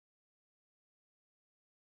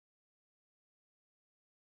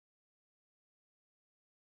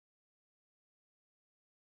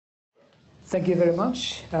Thank you very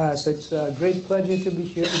much. So it's a great pleasure to be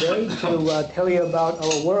here today to tell you about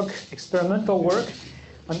our work, experimental work,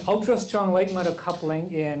 on ultra-strong light matter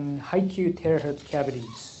coupling in high-Q terahertz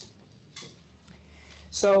cavities.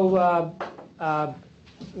 So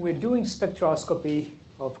we're doing spectroscopy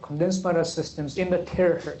of condensed matter systems in the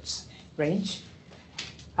terahertz range.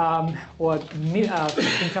 In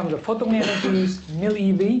terms of photon energies,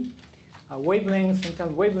 mil-eV, wavelengths, in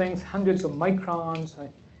terms of wavelengths, hundreds of microns,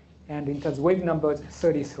 and in terms of wave numbers,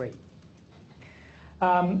 33.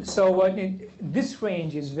 This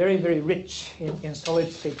range is very, very rich in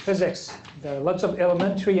solid-state physics. There are lots of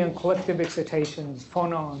elementary and collective excitations,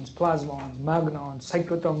 phonons, plasmons, magnons,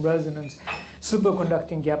 cyclotron resonance,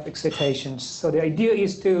 superconducting gap excitations. So the idea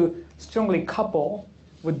is to strongly couple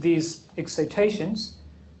with these excitations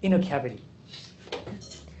in a cavity.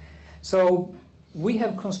 So we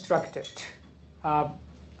have constructed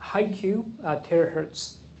high-Q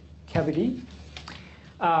terahertz cavity.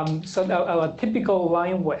 So our typical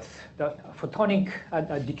line width, the photonic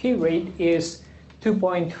decay rate is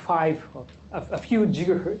 2.5, a few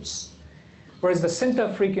gigahertz, whereas the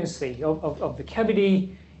center frequency of the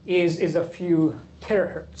cavity is a few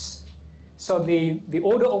terahertz. So the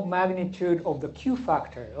order of magnitude of the Q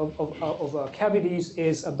factor of cavities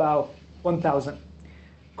is about 1,000,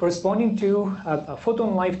 corresponding to a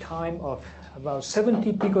photon lifetime of about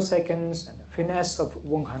 70 picoseconds and a finesse of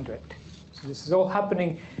 100. So this is all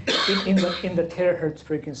happening in the terahertz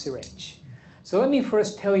frequency range. So let me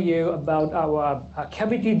first tell you about our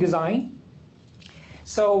cavity design.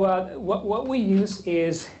 So what we use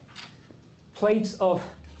is plates of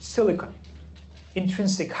silicon,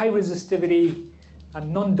 intrinsic high resistivity,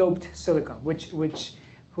 non-doped silicon,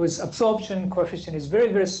 whose absorption coefficient is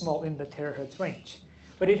very, very small in the terahertz range.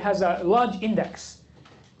 But it has a large index.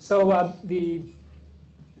 So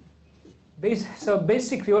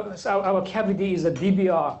basically, our cavity is a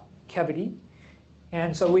DBR cavity.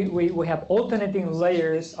 And so we have alternating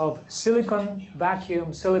layers of silicon,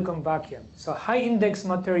 vacuum, silicon, vacuum. So high index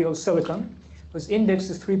material silicon, whose index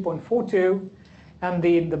is 3.42, and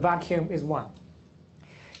the vacuum is 1.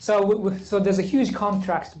 So there's a huge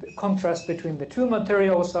contrast between the two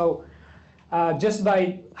materials. So just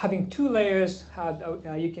by having two layers,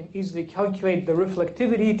 you can easily calculate the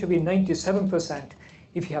reflectivity to be 97%.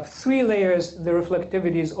 If you have three layers, the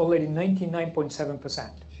reflectivity is already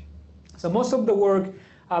 99.7%. So most of the work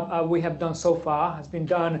we have done so far has been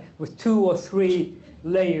done with 2 or 3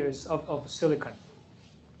 layers of silicon.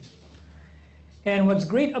 And what's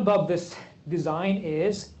great about this design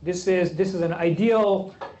is this is an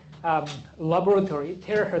ideal laboratory,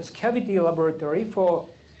 terahertz cavity laboratory for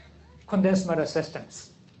condensed matter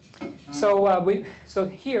systems. So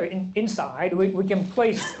here inside we can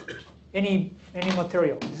place any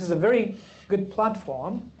material. This is a very good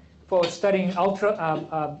platform for studying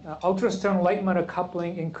ultra-strong light matter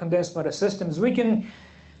coupling in condensed matter systems. We can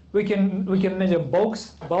measure bulk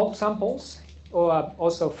samples or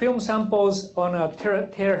also film samples on a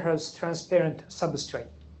terahertz transparent substrate.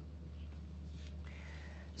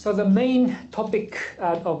 So the main topic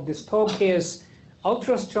of this talk is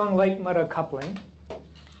ultra-strong light matter coupling.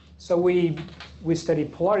 So we study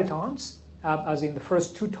polaritons, as in the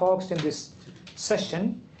first 2 talks in this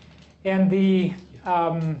session. And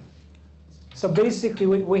so basically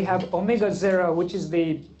we have omega 0, which is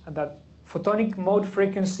the photonic mode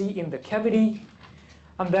frequency in the cavity.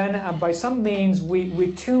 And then by some means,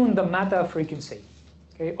 we tune the matter frequency.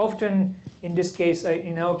 Okay? Often, in this case,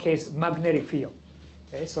 in our case, magnetic field.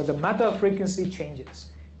 Okay? So the matter frequency changes.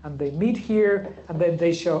 And they meet here, and then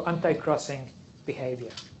they show anti-crossing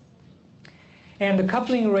behavior. And the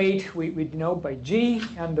coupling rate we denote by G,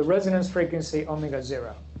 and the resonance frequency omega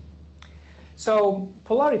 0. So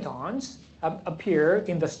polaritons appear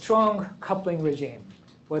in the strong coupling regime,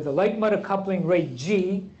 where the light matter coupling rate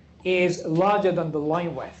G is larger than the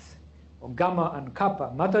line width, or gamma and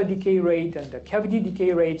kappa, matter decay rate and the cavity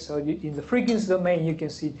decay rate. So in the frequency domain, you can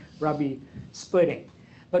see Rabi splitting.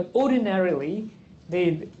 But ordinarily,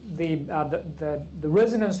 the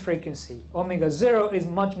resonance frequency, omega 0, is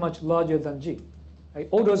much, much larger than G, right?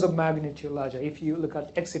 Orders of magnitude larger if you look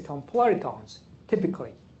at exciton polaritons,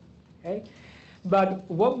 typically. Okay? But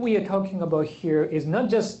what we are talking about here is not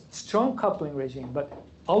just strong coupling regime, but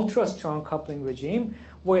ultra-strong coupling regime,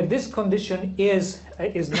 where this condition is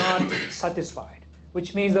not satisfied,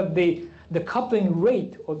 which means that the coupling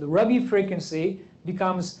rate or the Rabi frequency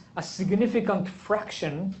becomes a significant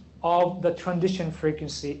fraction of the transition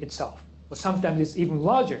frequency itself, or sometimes it's even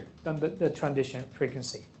larger than the transition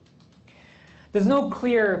frequency. There's no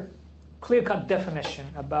clear-cut definition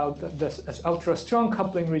about this ultra-strong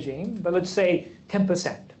coupling regime, but let's say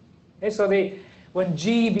 10%. Okay, so when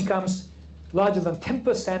G becomes larger than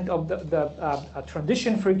 10% of the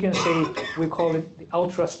transition frequency, we call it the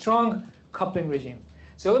ultra-strong coupling regime.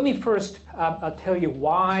 So let me first tell you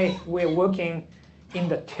why we're working in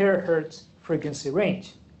the terahertz frequency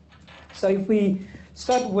range. So if we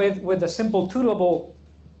start with a simple two-level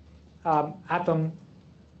atom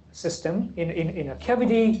system in a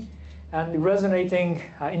cavity and resonating,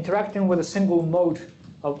 interacting with a single mode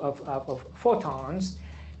of photons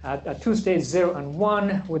at two states 0 and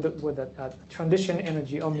 1 with a transition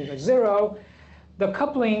energy omega 0, the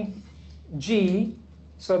coupling G,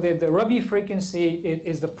 so the Rabi frequency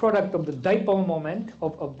is the product of the dipole moment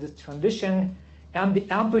of the transition and the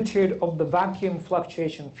amplitude of the vacuum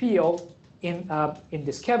fluctuation field in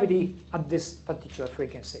this cavity at this particular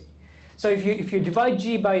frequency. So if you divide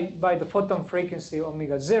G by the photon frequency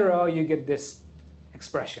omega 0, you get this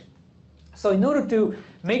expression. So in order to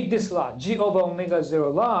make this large, G over omega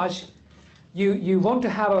 0 large, you want to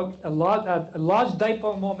have a large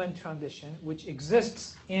dipole moment transition which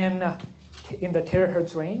exists in the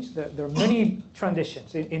terahertz range. There are many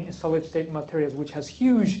transitions in solid state materials which has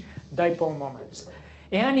huge dipole moments.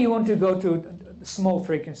 And you want to go to small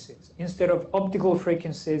frequencies. Instead of optical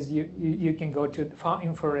frequencies, you can go to far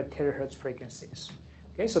infrared terahertz frequencies.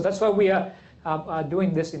 Okay, so that's why we are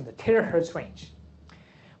doing this in the terahertz range.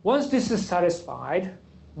 Once this is satisfied,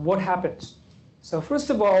 what happens? So first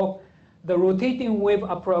of all, the rotating wave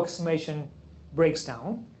approximation breaks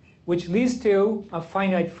down, which leads to a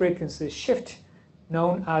finite frequency shift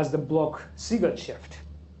known as the Bloch-Seeger shift.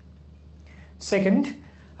 Second,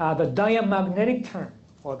 the diamagnetic term,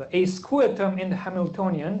 or the A squared term in the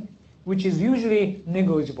Hamiltonian, which is usually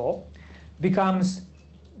negligible, becomes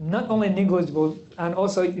not only negligible, and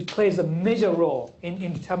also it plays a major role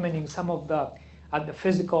in determining some of the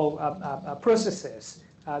physical processes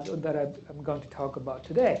that I'm going to talk about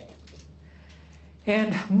today.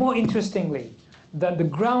 And more interestingly, the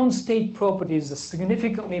ground state properties are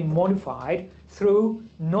significantly modified through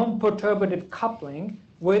non-perturbative coupling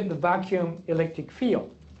with the vacuum electric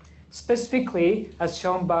field. Specifically, as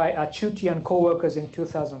shown by Chuti and co-workers in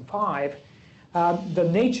 2005, the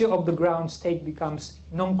nature of the ground state becomes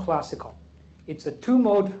non-classical. It's a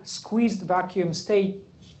two-mode squeezed vacuum state,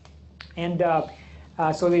 and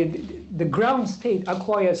so the ground state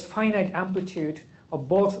acquires finite amplitude of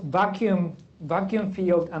both vacuum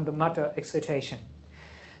field and the matter excitation.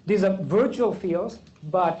 These are virtual fields,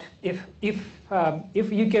 but if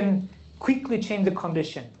you can quickly change the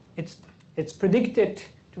condition, it's predicted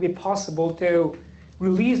to be possible to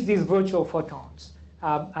release these virtual photons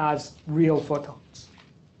as real photons.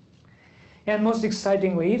 And most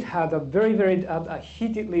excitingly, it had a very, very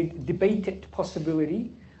heatedly debated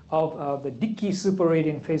possibility of the Dickey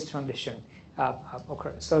superradiant phase transition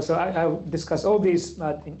occur. So I'll discuss all these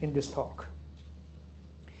in this talk.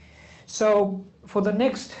 So for the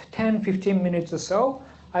next 10-15 minutes or so,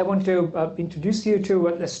 I want to introduce you to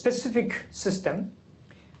a specific system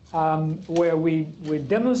where we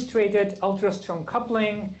demonstrated ultra-strong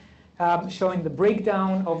coupling, showing the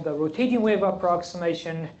breakdown of the rotating wave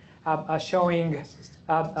approximation, showing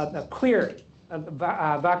a clear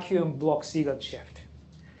vacuum Bloch-Seeger shift.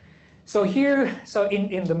 So here,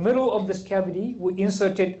 in the middle of this cavity, we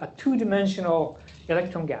inserted a two-dimensional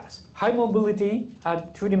electron gas, high mobility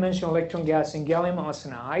two-dimensional electron gas in gallium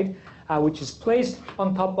arsenide, which is placed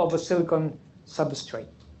on top of a silicon substrate.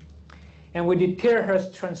 And we did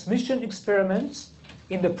terahertz transmission experiments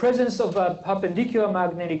in the presence of a perpendicular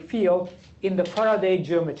magnetic field in the Faraday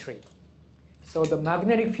geometry. So the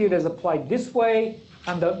magnetic field is applied this way,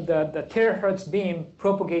 and the terahertz beam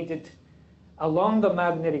propagated along the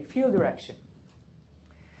magnetic field direction.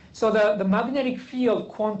 So the magnetic field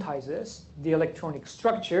quantizes the electronic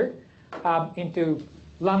structure into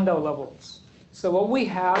Landau levels. So what we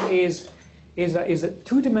have is a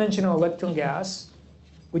two-dimensional electron gas,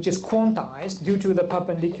 which is quantized due to the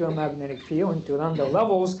perpendicular magnetic field into Landau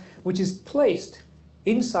levels, which is placed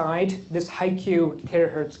inside this high-Q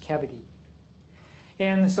terahertz cavity.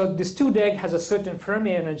 And so this 2-deg has a certain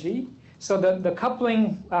Fermi energy. So the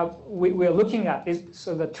coupling we're looking at is,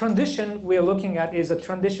 so the transition we're looking at is a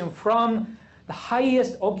transition from the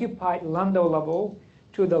highest occupied Landau level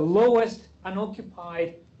to the lowest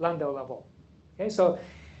unoccupied Landau level. Okay, so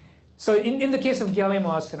in the case of gallium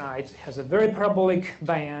arsenide, it has a very parabolic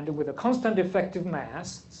band with a constant effective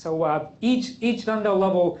mass. So each Landau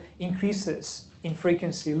level increases in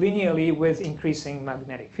frequency linearly with increasing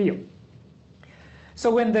magnetic field. So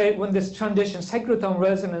when this transition cyclotron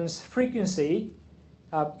resonance frequency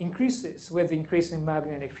increases with increasing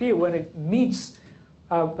magnetic field, when it meets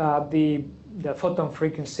the the photon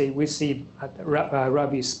frequency we see at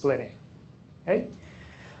Rabi splitting. Okay?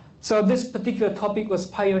 So this particular topic was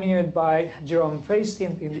pioneered by Jerome Feist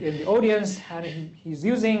in the audience, and he's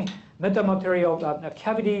using metamaterial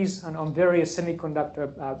cavities and on various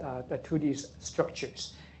semiconductor 2D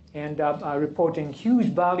structures, and reporting huge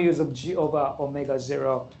values of G over omega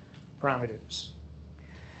 0 parameters.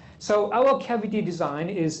 So our cavity design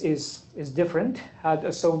is different.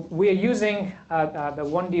 So we are using the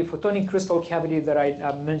 1D photonic crystal cavity that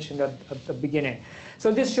I mentioned at the beginning.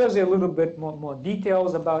 So this shows you a little bit more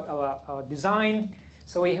details about our design.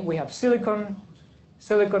 So we have silicon,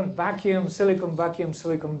 vacuum, silicon, vacuum,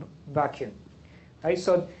 silicon, vacuum. Right?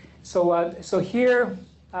 So here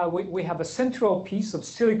we have a central piece of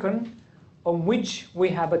silicon on which we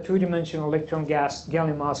have a two-dimensional electron gas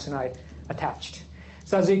gallium arsenide attached.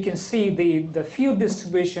 So as you can see, the field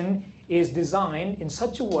distribution is designed in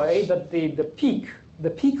such a way that the peak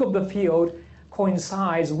of the field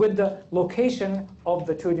coincides with the location of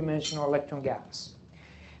the two-dimensional electron gas.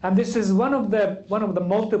 And this is one of the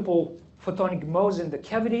multiple photonic modes in the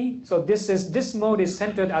cavity. So this mode is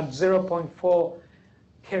centered at 0.4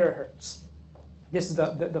 terahertz. This is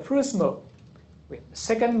the first mode. We have the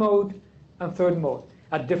second mode and third mode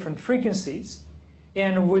at different frequencies.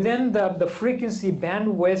 And within the frequency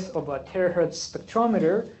bandwidth of a terahertz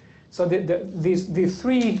spectrometer, so these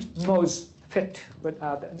three modes fit,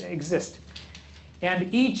 exist.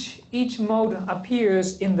 And each mode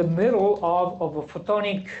appears in the middle of a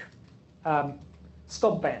photonic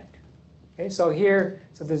stop band. Okay, so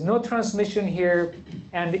there's no transmission here,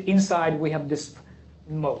 and inside we have this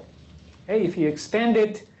mode. Okay, if you expand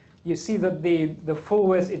it, you see that the full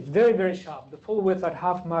width is very, very sharp. The full width at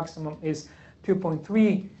half maximum is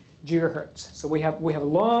 2.3 gigahertz. So we have a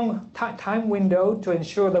long time window to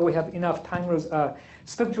ensure that we have enough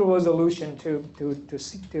spectral resolution to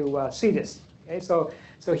see this. Okay,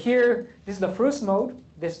 so here this is the first mode,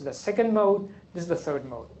 this is the second mode, this is the third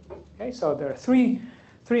mode. Okay, so there are three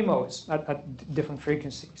modes at different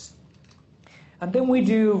frequencies, and then we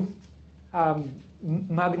do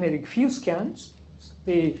magnetic field scans.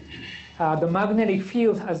 The magnetic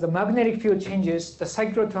field, as the magnetic field changes, the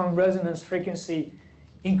cyclotron resonance frequency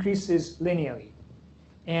increases linearly.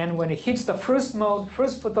 And when it hits the first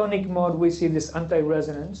photonic mode, we see this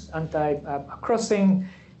anti-resonance, anti-crossing,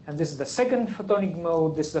 and this is the second photonic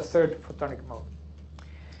mode, this is the third photonic mode.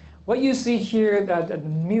 What you see here, that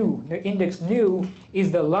mu, the index nu,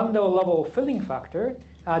 is the Landau level filling factor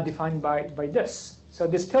defined by this. So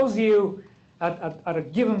this tells you at a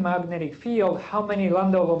given magnetic field how many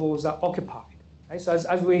Landau levels are occupied. Right? So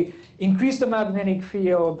as we increase the magnetic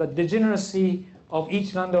field, the degeneracy of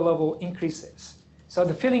each Landau level increases. So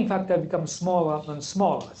the filling factor becomes smaller and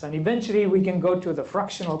smaller. So and eventually we can go to the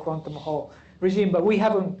fractional quantum Hall regime, but we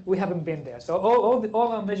haven't been there. So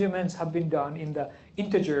all our measurements have been done in the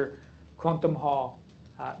integer quantum Hall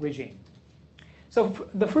regime. So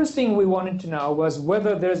the first thing we wanted to know was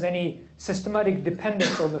whether there's any systematic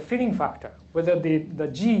dependence on the filling factor, whether the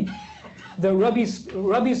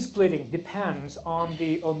Rabi splitting depends on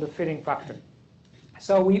the filling factor.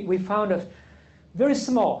 So we found a very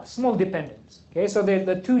small dependence. Okay, so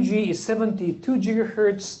the 2G is 72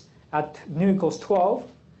 gigahertz at nu equals 12,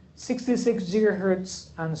 66 gigahertz,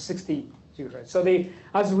 and 60 gigahertz. So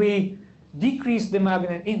as we decrease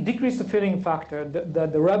the filling factor,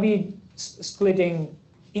 the Rabi splitting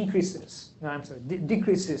increases. No, I'm sorry,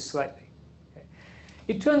 decreases slightly. Okay.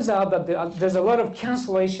 It turns out that there's a lot of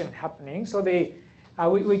cancellation happening. So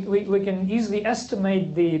we can easily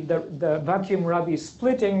estimate the vacuum Rabi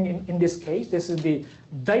splitting in this case. This is the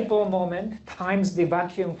dipole moment times the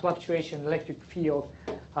vacuum fluctuation electric field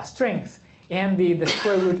strength and the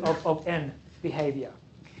square root of n behavior.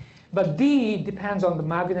 But D depends on the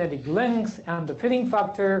magnetic length and the filling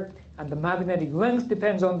factor, and the magnetic length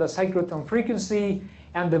depends on the cyclotron frequency,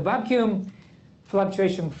 and the vacuum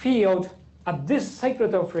fluctuation field at this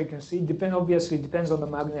cyclotron frequency obviously depends on the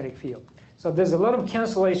magnetic field. So there's a lot of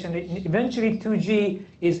cancellation. Eventually 2G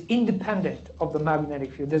is independent of the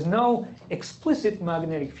magnetic field. There's no explicit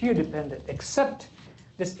magnetic field dependent except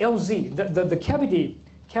this LZ, the cavity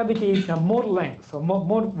mode length or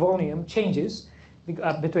mode volume changes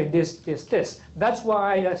between this. That's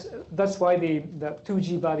why the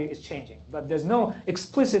 2G value is changing. But there's no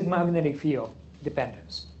explicit magnetic field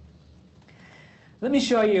dependence. Let me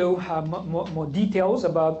show you more details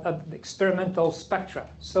about the experimental spectra.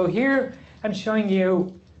 So here I'm showing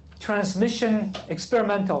you transmission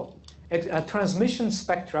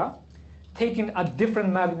spectra taken at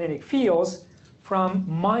different magnetic fields from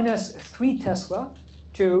 -3 Tesla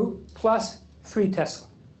to +3 Tesla.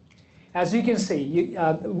 as you can see,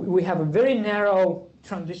 we have a very narrow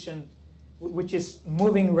transition which is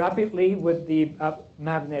moving rapidly with the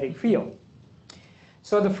magnetic field.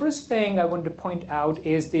 So the first thing I want to point out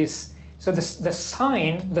is this. So the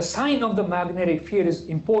sign of the magnetic field is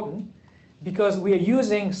important because we are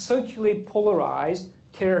using circularly polarized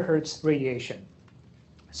terahertz radiation.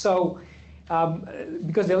 So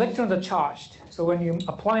because the electrons are charged, so when you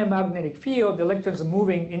apply a magnetic field, the electrons are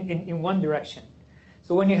moving in one direction.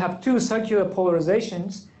 So when you have two circular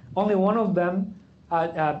polarizations, only one of them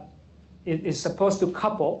is supposed to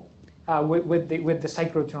couple with the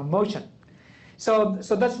cyclotron motion. So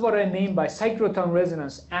that's what I mean by cyclotron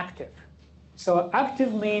resonance active. So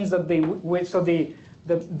active means that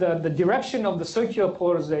the direction of the circular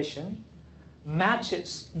polarization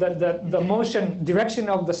matches the motion direction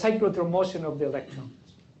of the cyclotron motion of the electrons.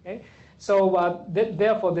 Okay? So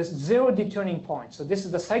therefore, there's zero detuning point. So this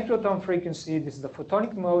is the cyclotron frequency. This is the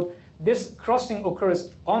photonic mode. This crossing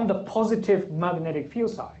occurs on the positive magnetic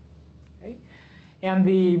field side. Okay? And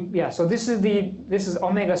so this is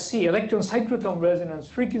omega c, electron cyclotron resonance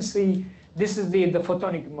frequency. This is the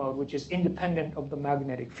photonic mode, which is independent of the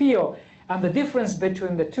magnetic field. And the difference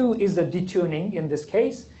between the two is the detuning in this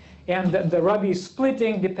case. And the Rabi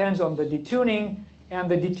splitting depends on the detuning. And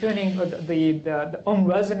the detuning, the on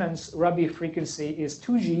resonance Rabi frequency is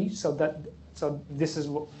 2G. So this is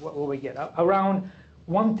what we get. Around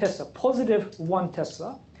 1 Tesla, positive 1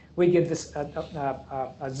 Tesla, we get this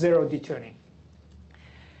zero detuning.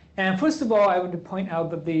 And first of all, I want to point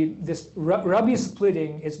out that this Rabi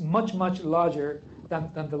splitting is much, much larger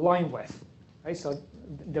than the line width. Right? So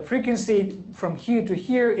the frequency from here to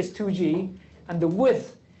here is 2G, and the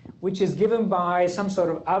width, which is given by some sort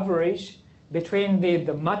of average between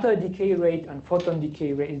the matter decay rate and photon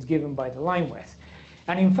decay rate, is given by the line width.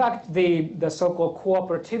 And in fact, the so-called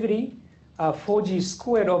cooperativity, 4G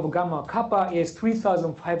squared over gamma kappa is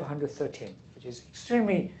 3,513, which is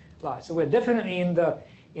extremely large. So we're definitely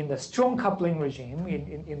in the strong coupling regime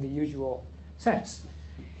in the usual sense.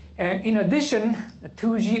 And in addition,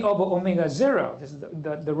 2G over omega 0, this is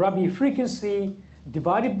the Rabi frequency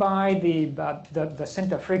divided by the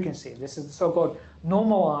center frequency. This is the so-called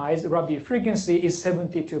normalized Rabi frequency is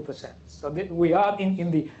 72%. So we are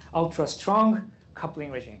in the ultra strong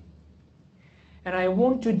coupling regime. And I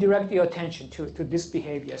want to direct your attention to this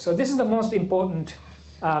behavior. So this is the most important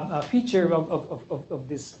feature of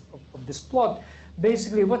this plot.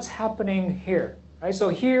 Basically, what's happening here? Right? So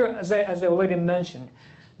here, as I already mentioned,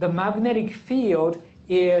 the magnetic field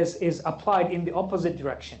is applied in the opposite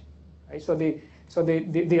direction. Right? So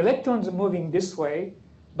the electrons are moving this way,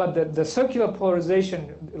 but the circular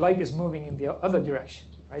polarization, light is moving in the other direction.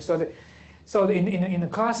 Right? So in a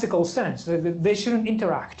classical sense, they shouldn't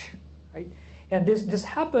interact. Right? And this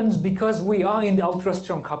happens because we are in the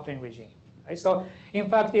ultra-strong coupling regime. Right? So in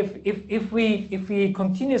fact, if we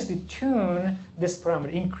continuously tune this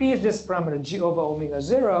parameter, increase this parameter g over omega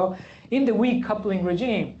 0, in the weak coupling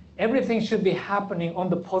regime, everything should be happening on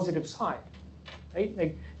the positive side.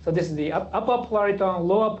 Right? So this is the upper polariton,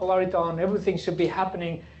 lower polariton, everything should be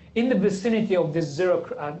happening in the vicinity of this zero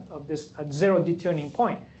detuning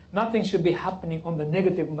point. Nothing should be happening on the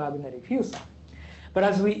negative magnetic field side. But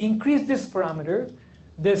as we increase this parameter,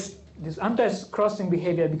 this anti-crossing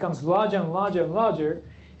behavior becomes larger and larger and larger,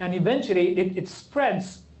 and eventually it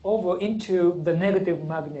spreads over into the negative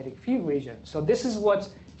magnetic field region. So this is what's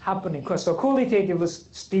happening. So qualitatively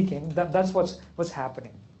speaking, that's what's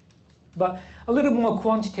happening. But a little more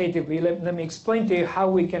quantitatively, let me explain to you how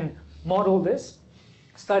we can model this,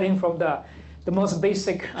 starting from the most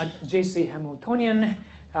basic JC Hamiltonian,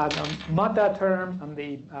 the matter term,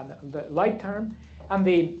 and the light term, and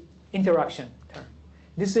the interaction term.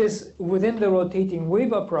 This is within the rotating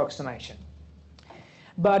wave approximation.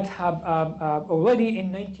 But already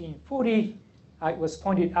in 1940, it was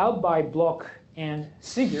pointed out by Bloch and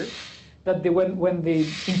Seeger that when the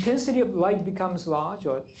intensity of light becomes large,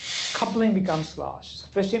 or coupling becomes large,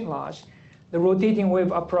 sufficient large, the rotating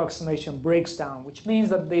wave approximation breaks down, which means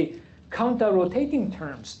that the counter-rotating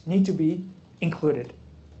terms need to be included.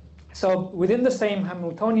 So within the same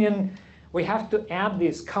Hamiltonian, we have to add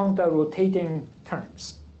these counter-rotating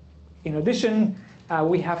terms. In addition,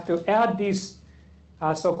 we have to add these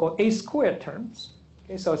so-called A-squared terms.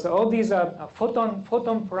 Okay, so all these are photon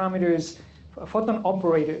parameters, photon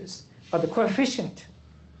operators, but the coefficient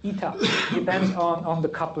eta depends on the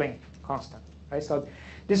coupling constant. Right? So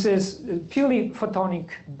this is purely photonic,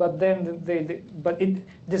 but then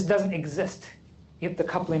this doesn't exist if the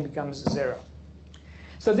coupling becomes zero.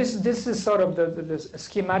 So this is sort of the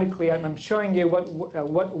schematically, I'm showing you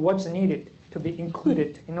what's needed to be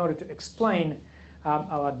included in order to explain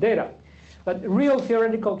our data. But real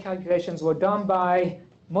theoretical calculations were done by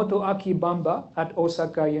Motoaki Bamba at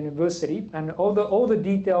Osaka University, and all the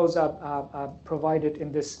details are provided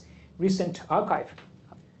in this recent archive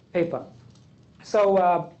paper.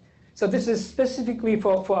 So, so this is specifically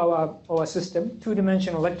for our system,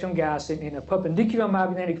 two-dimensional electron gas in a perpendicular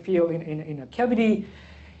magnetic field in a cavity.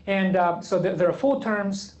 And so there are 4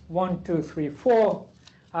 terms, 1, 2, 3, 4.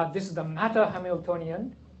 This is the matter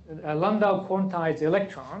Hamiltonian, Landau quantized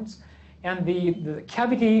electrons, and the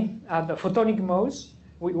cavity, the photonic modes.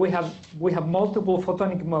 We have multiple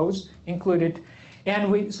photonic modes included,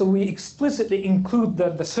 and so we explicitly include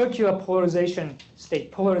the circular polarization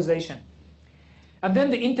state, polarization. And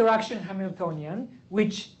then the interaction Hamiltonian,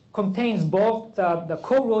 which contains both the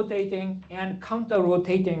co-rotating and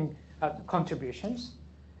counter-rotating contributions,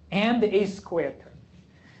 and the A squared term.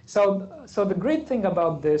 So the great thing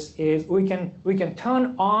about this is we can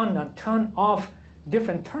turn on and turn off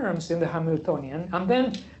different terms in the Hamiltonian, and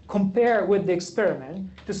then compare with the experiment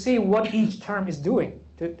to see what each term is doing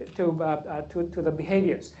to the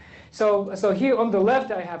behaviors. So here on the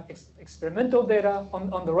left I have experimental data.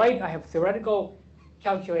 On the right I have theoretical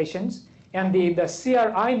calculations, and the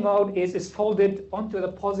CRI mode is folded onto the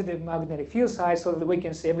positive magnetic field side so that we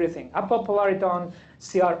can see everything: upper polariton,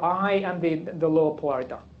 CRI, and the lower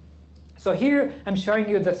polariton. So here I'm showing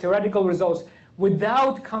you the theoretical results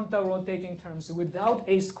without counter-rotating terms, without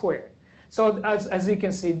A squared. So as you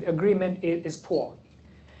can see, the agreement is poor.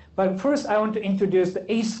 But first I want to introduce the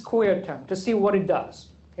A squared term to see what it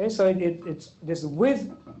does. Okay, so this is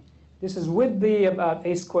with the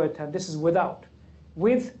A squared term. This is without.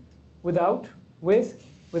 With, without, with,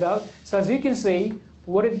 without. So as you can see,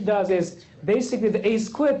 what it does is basically the A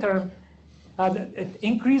squared term, it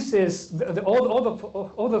increases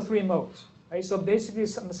all the 3 modes. Right? So basically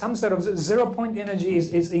some sort of 0 point energy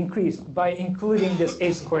is increased by including this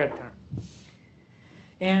A squared term.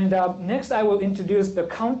 And next I will introduce the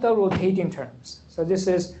counter-rotating terms. So this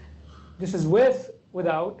is with,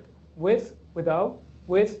 without, with, without,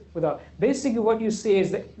 with, without. Basically what you see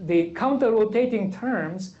is that the counter-rotating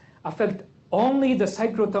terms affect only the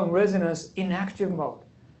cyclotron resonance in active mode.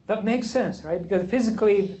 That makes sense, right? Because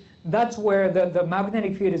physically that's where the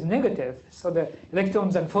magnetic field is negative, so the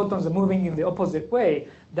electrons and photons are moving in the opposite way.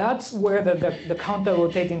 That's where the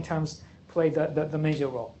counter-rotating terms play the major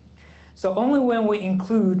role. So only when we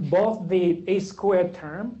include both the A squared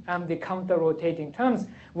term and the counter-rotating terms,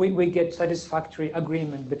 we get satisfactory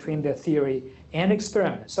agreement between the theory and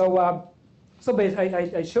experiment. So,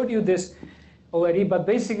 I showed you this already, but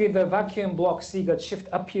basically the vacuum block Seeger shift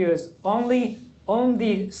appears only on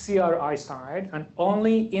the CRI side and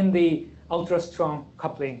only in the ultra-strong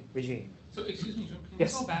coupling regime. So excuse me, John, can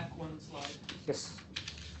Yes. you go back 1 slide? Yes.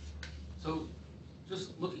 So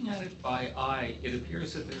just looking at it by eye, it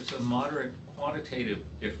appears that there's a moderate quantitative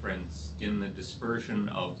difference in the dispersion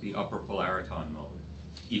of the upper polariton mode,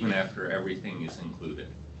 even after everything is included,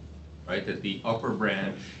 right? That the upper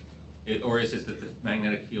branch, or is it that the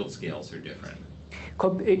magnetic field scales are different?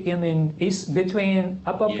 You mean between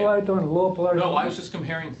upper polariton and lower polariton? No, I was just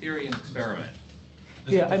comparing theory and experiment.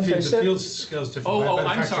 Yeah, I'm sorry. The field scale is different. Oh, by a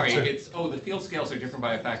I'm factor sorry. of 2. The field scales are different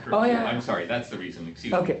by a factor of Oh, 2. yeah. I'm sorry. That's the reason.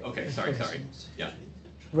 Excuse Okay. me. Okay. Sorry. Yeah.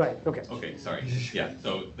 Right. Okay. Okay. Sorry. Yeah.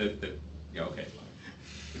 So yeah. Okay.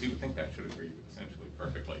 Because you would think that should agree essentially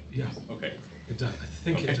perfectly. Yeah. Okay. It does. I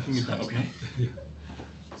think it does. Okay. Yeah.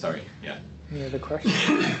 Sorry. Yeah. Any other questions?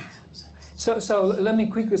 So let me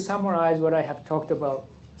quickly summarize what I have talked about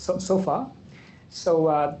so far. So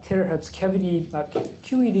terahertz cavity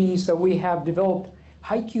QED. So we have developed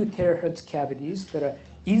high Q terahertz cavities that are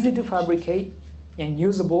easy to fabricate and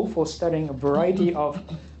usable for studying a variety of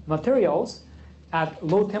materials at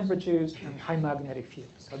low temperatures and high magnetic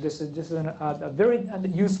fields. So this is a very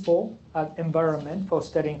useful environment for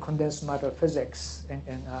studying condensed matter physics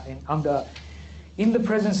in the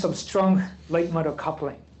presence of strong light matter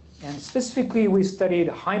coupling. And specifically, we studied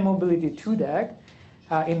high mobility 2DAG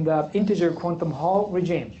in the integer quantum Hall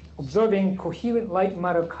regime, observing coherent light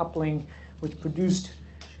matter coupling which produced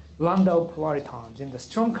Landau polaritons in the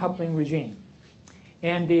strong coupling regime.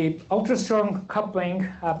 And the ultra-strong coupling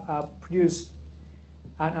produced,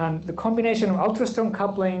 and the combination of ultra-strong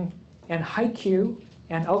coupling and high Q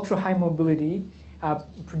and ultra-high mobility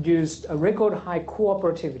produced a record high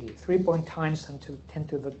cooperativity, 3 times 10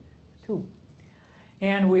 to the 2.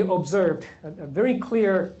 And we observed a very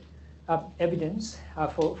clear evidence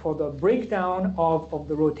for the breakdown of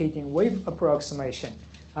the rotating wave approximation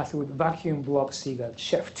through the vacuum block Seeger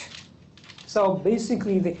shift. So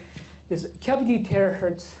basically, this cavity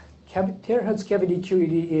terahertz cavity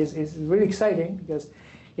QED is really exciting because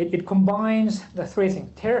It combines the three things: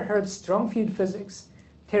 terahertz strong field physics,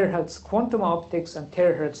 terahertz quantum optics, and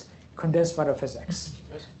terahertz condensed matter physics.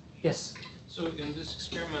 Yes. Yes? So in this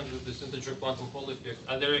experiment with this integer quantum Hall effect,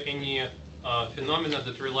 are there any phenomena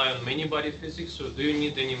that rely on many-body physics? So do you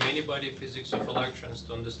need any many-body physics of electrons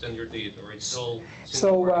to understand your data, or it's all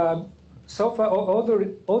single particle? So far,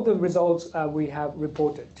 all the results we have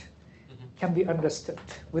reported can be understood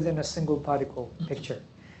within a single particle picture.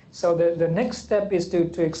 So the next step is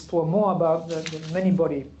to explore more about the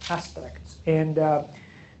many-body aspects. And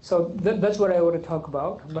so that's what I want to talk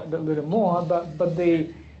about a little more. But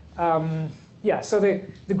the so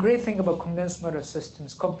the great thing about condensed matter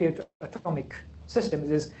systems compared to atomic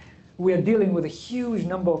systems is we are dealing with a huge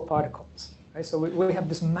number of particles. Right? So we have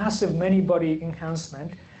this massive many-body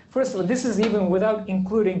enhancement. First of all, this is even without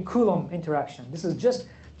including Coulomb interaction. This is just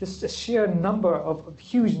a sheer number of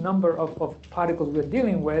huge number of particles we're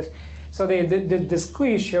dealing with. So this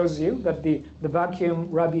clearly shows you that the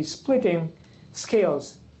vacuum Rabi splitting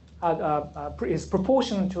scales is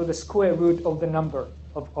proportional to the square root of the number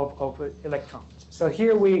of electrons. So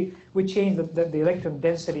here we change the electron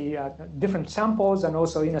density at different samples, and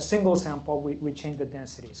also in a single sample we change the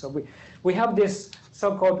density. So we have this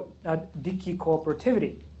so-called Dickey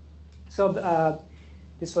cooperativity. So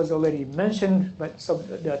this was already mentioned, but so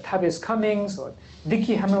the Tabis-Cummings or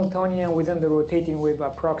Dickey Hamiltonian within the rotating wave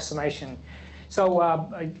approximation. So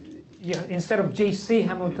instead of JC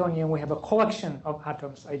Hamiltonian, we have a collection of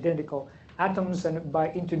atoms, identical atoms, and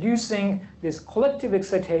by introducing this collective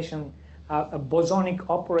excitation bosonic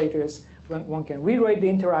operators, one can rewrite the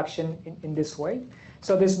interaction in this way.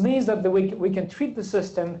 So this means that we can treat the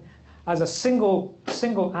system as a single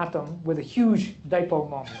atom with a huge dipole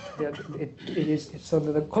moment. So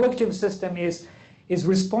the collective system is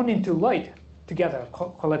responding to light together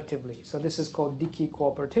collectively. So this is called Dickey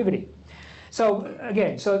cooperativity. So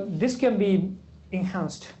again, so this can be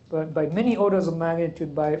enhanced by many orders of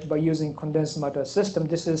magnitude by using condensed matter system.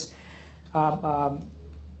 This is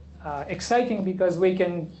exciting because we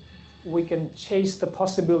can chase the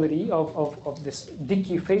possibility of this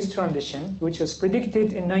Dickey phase transition, which was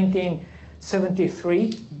predicted in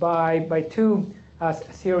 1973 by two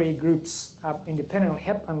theory groups independently,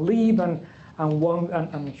 Hepp and Lieb and Wang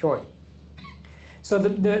and Choi. So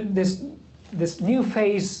this new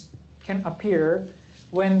phase can appear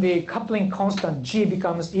when the coupling constant G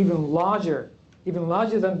becomes even larger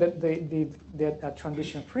than the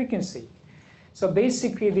transition frequency. So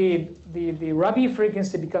basically, the Rabi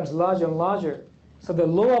frequency becomes larger and larger. So the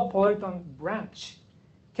lower polariton branch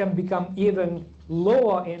can become even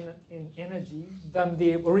lower in energy than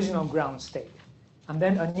the original ground state. And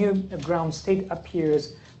then a new ground state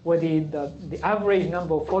appears where the average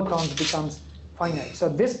number of photons becomes finite. So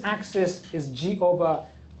this axis is G over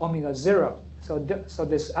omega 0. So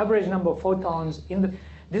this average number of photons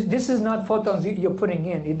this is not photons you're putting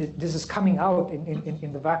in. This is coming out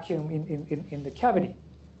in the vacuum in the cavity.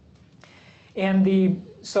 And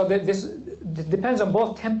this depends on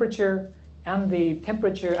both temperature and the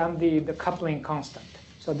coupling constant.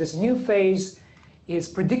 So this new phase is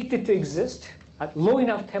predicted to exist at low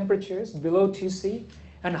enough temperatures below Tc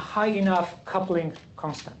and high enough coupling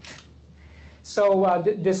constant. So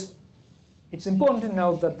it's important to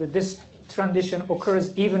note that this transition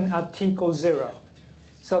occurs even at T equals 0.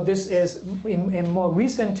 So this is, in more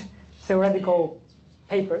recent theoretical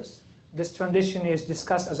papers, this transition is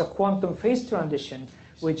discussed as a quantum phase transition,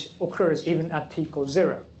 which occurs even at T equals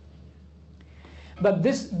 0. But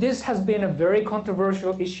this has been a very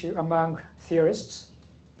controversial issue among theorists.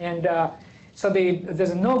 And so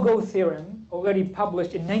there's a no-go theorem already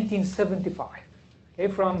published in 1975, okay,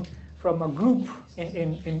 from a group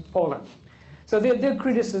in Poland. So their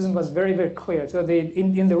criticism was very, very clear. So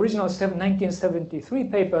in the original 1973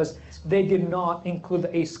 papers, they did not include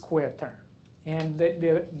the A-squared term. And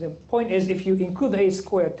the point is, if you include the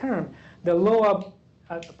A-squared term, the lower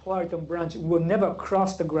polariton branch will never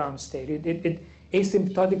cross the ground state. It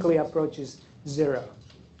asymptotically approaches 0.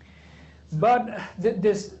 But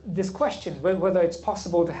this question, whether it's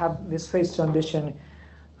possible to have this phase transition,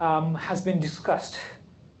 has been discussed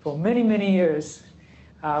for many, many years.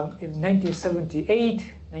 In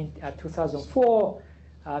 1978, 2004,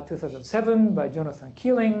 2007 by Jonathan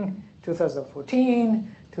Keeling, 2014,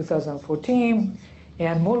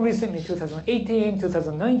 and more recently 2018,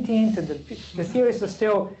 2019. The theorists are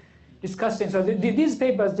still discussing. So these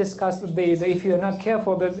papers discuss if you're not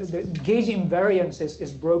careful, the gauge invariance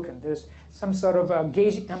is broken. There's some sort of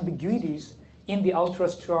gauge ambiguities in the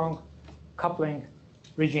ultra-strong coupling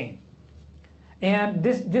regime. And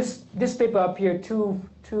this paper appeared two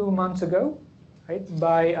months ago right,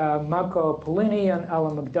 by Marco Pollini and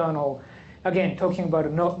Alan McDonald, again, talking about a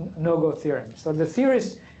no-go theorem. So the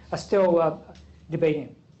theorists are still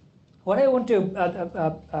debating. What I want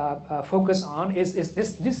to focus on is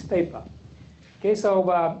this paper. Okay,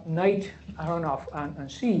 so Knight, Aronoff, and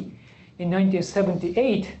Shi in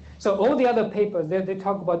 1978. So all the other papers, they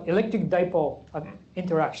talk about electric dipole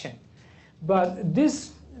interaction. But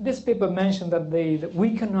this paper mentioned that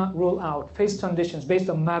we cannot rule out phase transitions based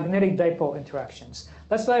on magnetic dipole interactions.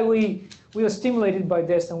 That's why we were stimulated by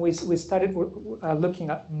this, and we started looking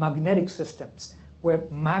at magnetic systems where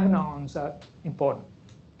magnons are important.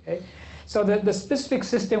 Okay, so the specific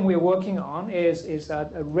system we're working on is a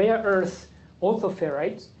rare earth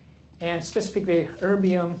orthoferrite, and specifically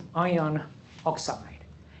erbium ion oxide.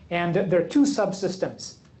 And there are two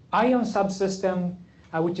subsystems: ion subsystem,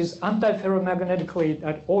 which is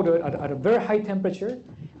antiferromagnetically ordered at a very high temperature,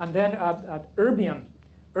 and then erbium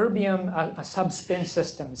subspin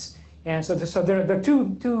systems. And so there are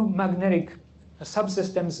two magnetic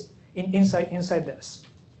subsystems inside this.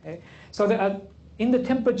 Okay? So in the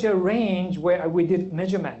temperature range where we did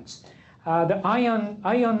measurements, the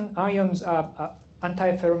ions are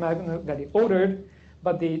antiferromagnetically ordered,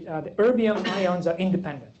 but the erbium ions are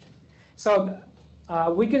independent. So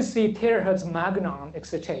we can see terahertz magnon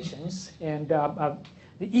excitations, and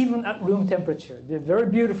even at room temperature, the very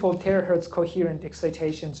beautiful terahertz coherent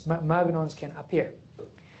excitations, magnons can appear.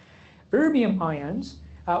 Erbium ions,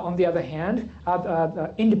 on the other hand,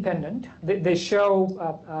 are independent. They show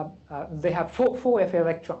they have 4f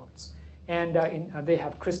electrons, and they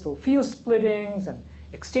have crystal field splittings and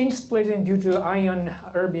exchange splitting due to ion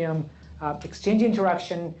erbium exchange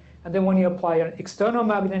interaction. And then when you apply an external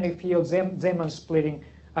magnetic field, Zeeman splitting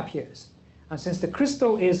appears. And since the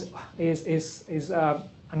crystal is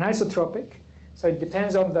anisotropic, so it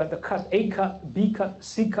depends on the cut, A cut, B cut,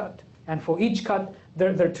 C cut, and for each cut,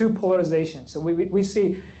 there are two polarizations. So we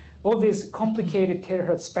see all these complicated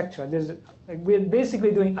terahertz spectra. We're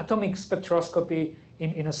basically doing atomic spectroscopy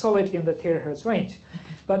in a solid in the terahertz range.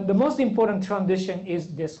 But the most important transition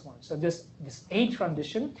is this one. So this A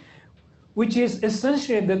transition, which is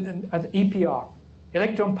essentially an EPR,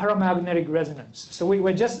 electron paramagnetic resonance. So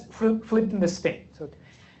we're just flipping the spin. So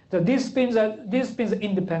these spins are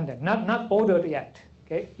independent, not ordered yet.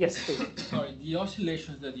 Okay. Yes, please. Sorry, the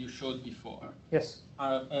oscillations that you showed before. Yes.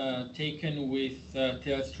 Are taken with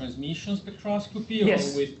terahertz transmission spectroscopy, or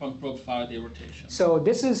yes, with Poincare Faraday rotation? So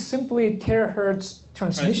this is simply terahertz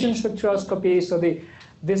transmission spectroscopy. So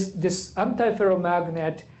this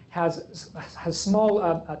antiferromagnet has small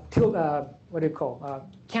what do you call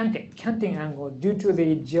canting angle due to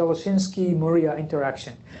the Dzieloszynski-Muria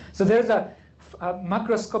interaction. So there's a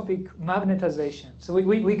macroscopic magnetization. So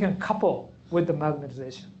we can couple with the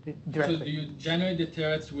magnetization directly. So do you generate the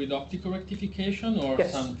terahertz with optical rectification or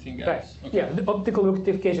yes, something else? Right. Okay. Yeah, the optical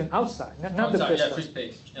rectification outside, not outside, the crystal. yeah, free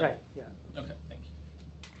space. Yeah. Right. Yeah. Okay. Thank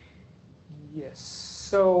you. Yes.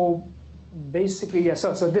 So basically, yeah.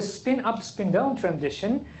 So this spin up, spin down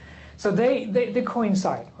transition. So they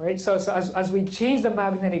coincide, right? So as we change the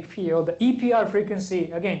magnetic field, the EPR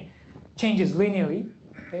frequency again changes linearly,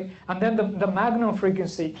 okay? And then the magnon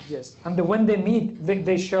frequency exists, and when they meet,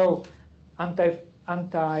 they show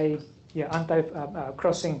anti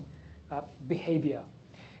crossing behavior.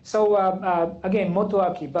 So again,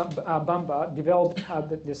 Motoaki Bamba developed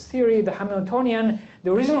this theory. The Hamiltonian,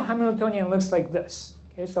 the original Hamiltonian looks like this.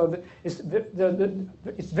 Okay, so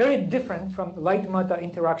it's very different from light matter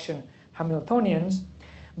interaction Hamiltonians,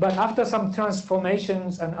 but after some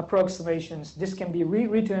transformations and approximations, this can be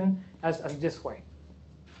rewritten as this way.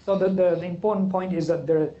 So the important point is that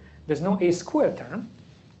there's no A square term.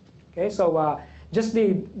 Okay, so just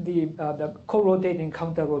the co-rotating,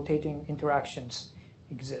 counter-rotating interactions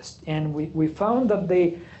exist, and we found that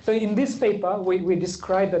so in this paper we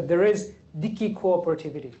described that there is Dicke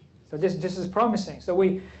cooperativity. So this is promising. So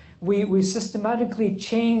we systematically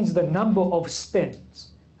change the number of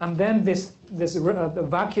spins, and then the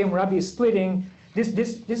vacuum Rabi splitting. This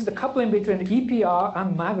is the coupling between the EPR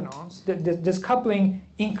and magnons. This coupling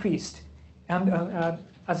increased, and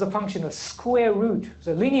as a function of square root,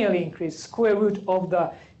 so linearly increased square root of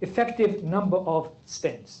the effective number of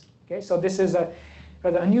spins. Okay, so this is a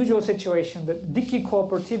rather unusual situation that Dicke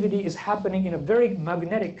cooperativity is happening in a very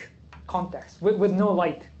magnetic context with no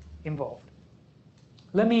light involved.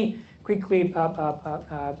 Let me quickly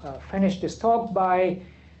finish this talk by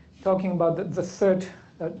talking about the third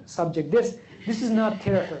subject. This is not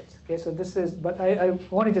terahertz. Okay, so this is, but I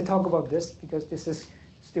wanted to talk about this because this is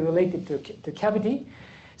still related to cavity.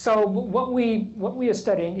 So what we are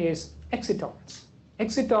studying is excitons.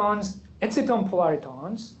 Exciton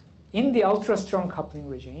polaritons in the ultra-strong coupling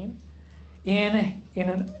regime in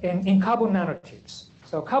carbon nanotubes.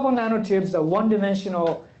 So carbon nanotubes are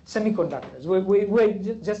one-dimensional semiconductors. We're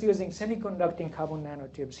just using semiconducting carbon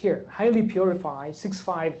nanotubes here, highly purified,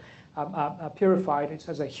 6.5 purified. It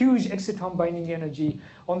has a huge exciton binding energy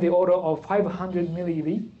on the order of 500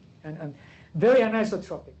 millieV, and very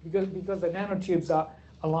anisotropic because the nanotubes are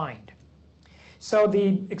aligned. So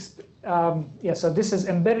so this is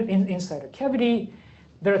embedded inside a cavity.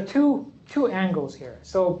 There are two angles here.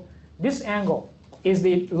 So this angle is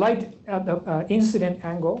the light incident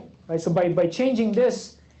angle, right? So by changing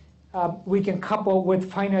this, we can couple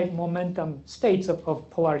with finite momentum states of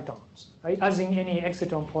polaritons, right? As in any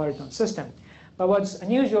exciton polariton system. But what's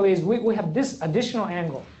unusual is we have this additional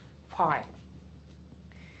angle, phi.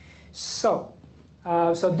 So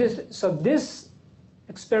this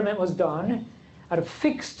experiment was done at a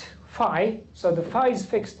fixed phi. So the phi is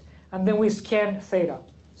fixed, and then we scan theta.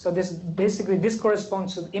 So this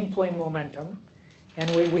corresponds to in-plane momentum, and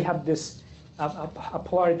we have this a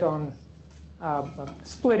polariton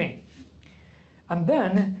splitting. And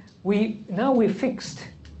then we fixed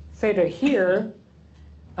theta here,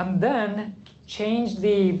 and then changed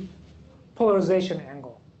the polarization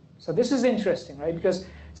angle. So this is interesting, right? Because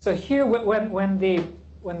so here when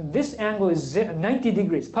this angle is 90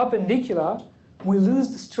 degrees perpendicular, we lose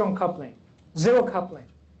the strong coupling, zero coupling.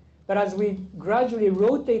 But as we gradually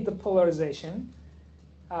rotate the polarization,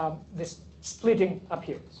 this splitting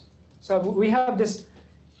appears. So we have this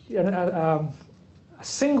a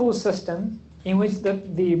single system in which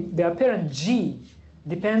the apparent G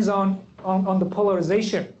depends on the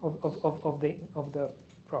polarization of the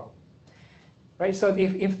probe. Right? So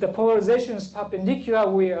if the polarization is perpendicular,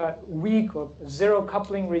 we are weak or zero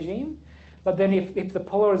coupling regime. But then if the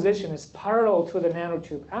polarization is parallel to the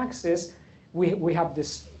nanotube axis, we have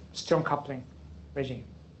this strong coupling regime.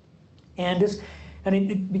 And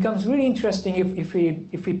it becomes really interesting if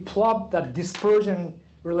we plot that dispersion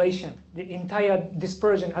relation, the entire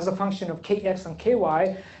dispersion as a function of kx and ky.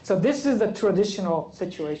 So this is the traditional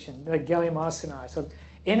situation, the gallium arsenide. So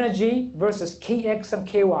energy versus kx and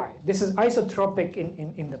ky. This is isotropic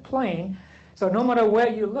in the plane. So no matter where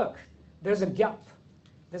you look, there's a gap.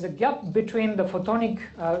 There's a gap between the photonic,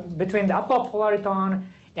 between the upper polariton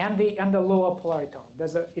and the lower polariton.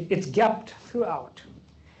 It's gapped throughout.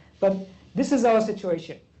 But this is our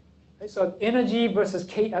situation. Right? So energy versus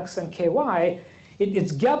kx and ky,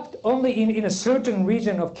 it's gapped only in a certain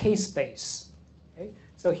region of k space. Okay?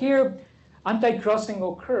 So here, anti-crossing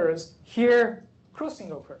occurs. Here,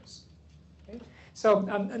 crossing occurs. Okay? So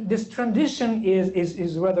this transition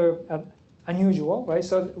is rather unusual, right?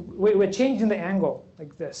 So we're changing the angle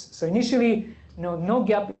like this. So initially, no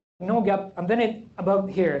gap, and then above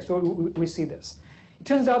here. So we see this. It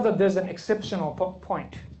turns out that there's an exceptional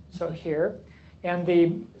point. So here, and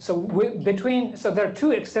so there are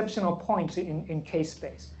two exceptional points in K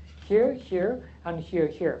space. Here, here, and here,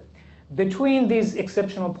 here. Between these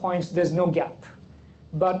exceptional points, there's no gap.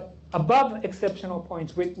 But above exceptional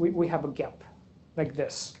points, we have a gap, like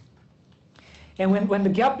this. And when the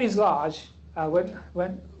gap is large,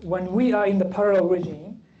 when we are in the parallel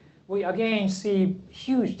regime, we again see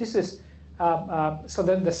huge. This is so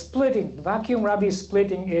then the splitting, the vacuum Rabi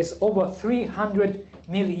splitting is over 300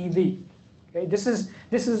 millieV. Okay, this is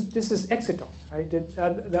exciton, right? The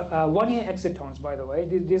 1E excitons, by the way.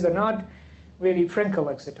 These are not really Frenkel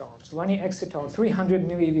excitons. 1E exciton, 300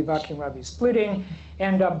 millieV vacuum Rabi splitting,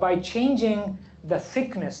 and by changing the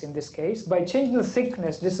thickness in this case,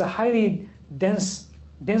 this is a highly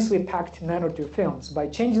densely packed nanotube films. By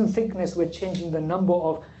changing thickness, we're changing the number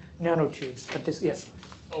of nanotubes. But this, yes.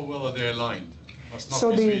 How well are they aligned? Must not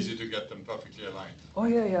So be so easy to get them perfectly aligned. Oh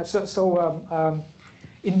yeah. So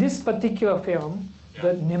in this particular film,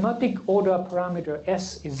 the nematic order parameter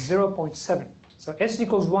S is 0.7. So S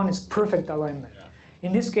equals 1 is perfect alignment. Yeah.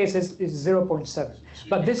 In this case, it's 0.7. So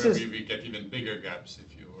but this is we get even bigger gaps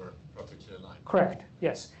if you were perfectly aligned. correct.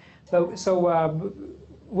 Yes. So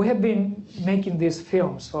we have been making these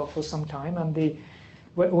films for some time, and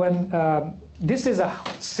this is a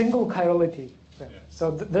single chirality film. Yeah.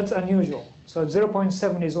 So that's unusual. So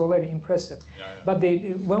 0.7 is already impressive. Yeah. But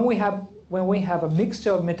when we have a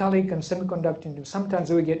mixture of metallic and semiconducting, sometimes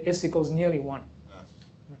we get S equals nearly 1.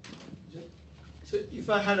 So if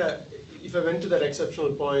I went to that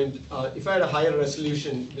exceptional point, if I had a higher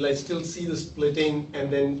resolution, will I still see the splitting,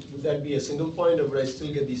 and then would that be a single point, or would I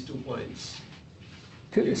still get these 2 points?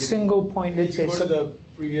 Single point, let's say. Go to the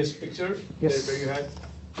previous picture, Yes. where you had.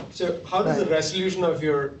 So how does the resolution of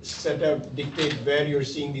your setup dictate where you're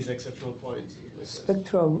seeing these exceptional points?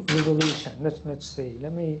 Spectral resolution. Let's see.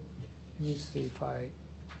 Let me see if I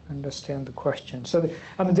understand the question. So,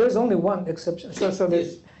 I mean, there's only one exception. So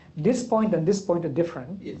there's this point and this point are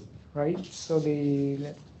different, Yes. right? So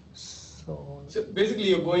So basically,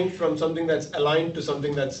 you're going from something that's aligned to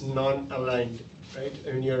something that's non-aligned, right?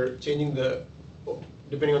 I mean, you're changing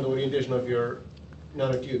depending on the orientation of your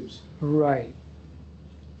nanotubes. right.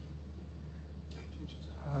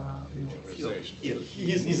 Polarization. Yeah,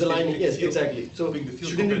 he's aligning, yes, exactly. So Moving the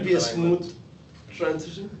field shouldn't it be a compared to alignment. smooth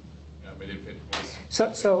transition? Yeah, but if it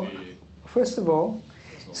was. So first of all,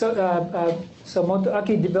 so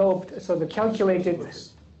Motoaki developed the calculated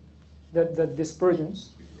the dispersions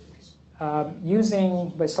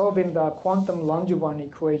by solving the quantum Langevin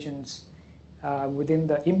equations within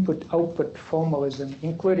the input-output formalism,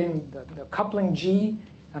 including the coupling G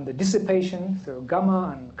and the dissipation through gamma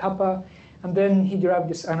and kappa, and then he derived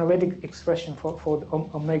this analytic expression for the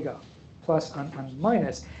omega, plus and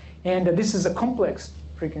minus. And this is a complex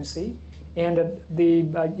frequency, and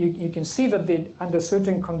you can see that under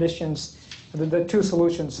certain conditions, the two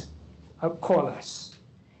solutions coalesce.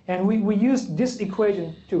 And we used this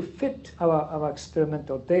equation to fit our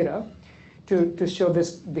experimental data to show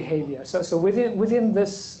this behavior. So within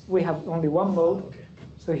this, we have only one mode. Okay.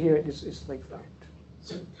 So here it is like that.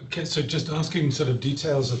 Okay, so just asking sort of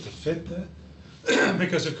details of the fit there,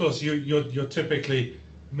 because of course you're typically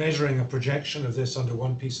measuring a projection of this under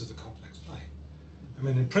one piece of the complex plane. I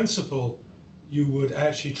mean, in principle, you would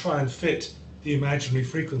actually try and fit the imaginary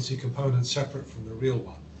frequency component separate from the real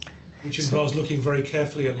one, which involves looking very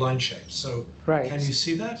carefully at line shapes. So Right. can you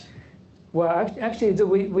see that? Well, actually,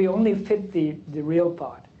 we only fit the real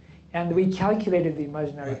part, and we calculated the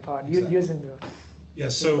imaginary Right, part exactly. using the. Yeah,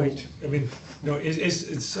 so, Equation. I mean, no,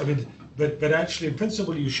 I mean, but actually, in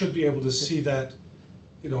principle, you should be able to see that,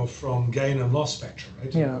 from gain and loss spectra,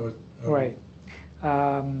 right? Yeah, right.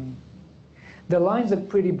 The lines are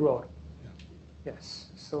pretty broad. Yes.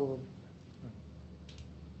 So.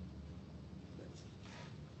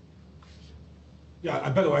 Yeah,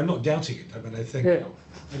 by the way, I'm not doubting it. I mean, I think, Yeah.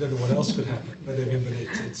 I don't know what else could happen, but I mean,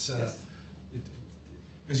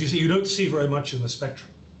 as you see, you don't see very much in the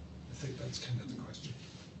spectrum. I think that's kind of the question.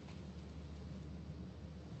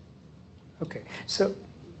 Okay. So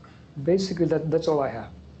basically, that's all I have.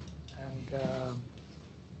 And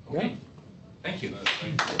Okay, yeah. thank you. So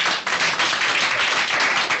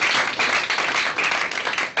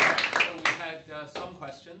we had some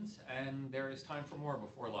questions, and there is time for more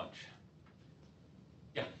before lunch.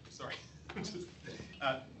 Yeah. Sorry.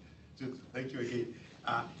 Thank you again.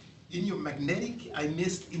 I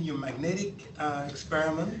missed in your magnetic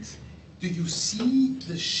experiment, do you see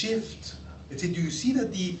the shift? Let's say, do you see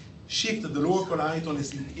that the shift of the lower polariton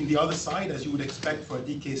is in the other side, as you would expect for a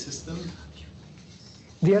decay system?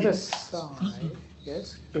 The other side,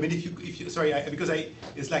 yes. I mean, if you sorry,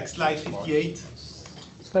 it's like slide 58.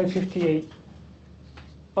 Slide 58.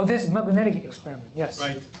 Oh, this is magnetic experiment, yes.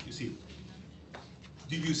 Right, you see.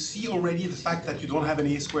 Do you see already the fact that you don't have an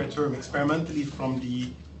A-squared term experimentally from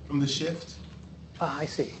the shift? Ah, I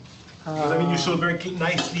see. Because I mean, you showed very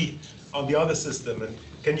nicely on the other system, and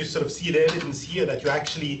can you sort of see the evidence here that you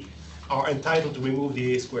actually are entitled to remove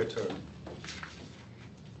the A-squared term?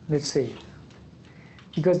 Let's see.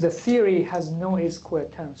 Because the theory has no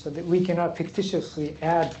A-squared term, so that we cannot fictitiously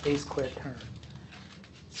add A-squared term.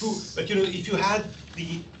 True, but if you had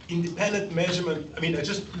the independent measurement, I mean, I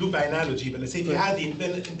just look by analogy, but let's say if you had the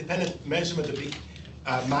independent measurement of the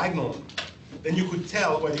magnon, then you could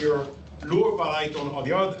tell whether your lower polariton or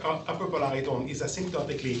the upper polariton is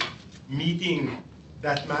asymptotically meeting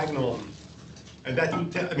that magnon. And that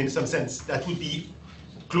would tell, I mean, in some sense, that would be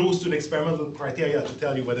close to the experimental criteria to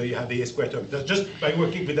tell you whether you have the A-squared term. That's just by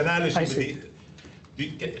working with analogy. I see.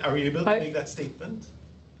 Are you able to make that statement?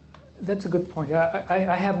 That's a good point.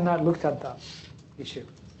 I have not looked at that issue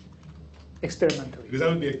experimentally. Because that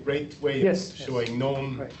would be a great way Yes, of yes. showing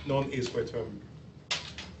Right. non-A-squared term.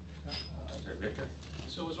 Victor?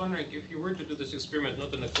 So I was wondering, if you were to do this experiment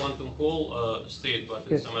not in a quantum Hall state, but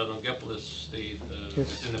in Yes. some other gapless state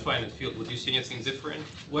Yes. in a finite field, would you see anything different?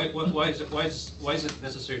 Why is it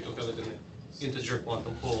necessary to have it in an integer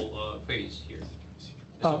quantum Hall phase here?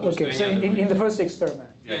 As Oh, opposed to okay. any So other in the phase? first experiment.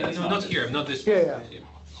 Yeah, that's no, not here, not this Yeah, one. yeah.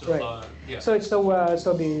 So, Right. yeah. So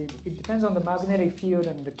it depends on the magnetic field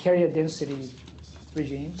and the carrier density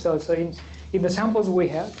regime. So in the samples we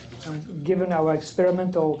have, given our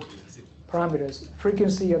experimental parameters,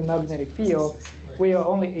 frequency and magnetic field, we are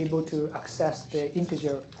only able to access the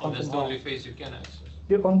integer Oh, quantum that's the Hall. only phase you can access.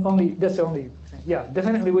 That's the only thing. Yeah,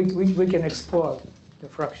 definitely we can explore the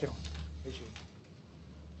fractional regime.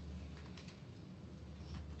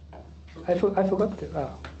 I forgot to.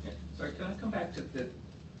 Yeah. Sorry, can I come back to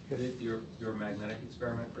your magnetic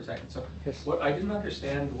experiment for a second. So Yes. what I didn't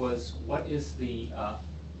understand was what is the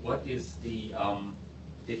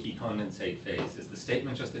Dickey condensate phase? Is the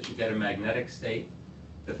statement just that you get a magnetic state?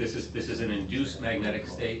 That this is an induced magnetic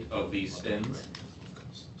state of these spins?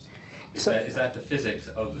 Is that the physics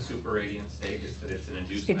of the superradiant state? Is that it's an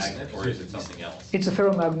induced magnet, or is it something else? It's a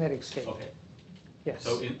ferromagnetic state. Okay. Yes.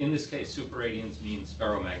 So in this case, superradiance means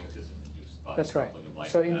ferromagnetism induced by That's right. coupling of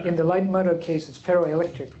light So matter. in the light matter case, it's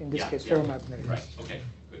ferroelectric. In this Yeah, case, yeah. ferromagnetic. Right, okay,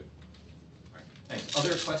 good. Right. Thanks.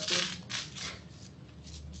 Other questions?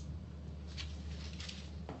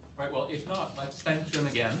 Right, well, if not, let's thank Jim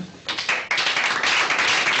again.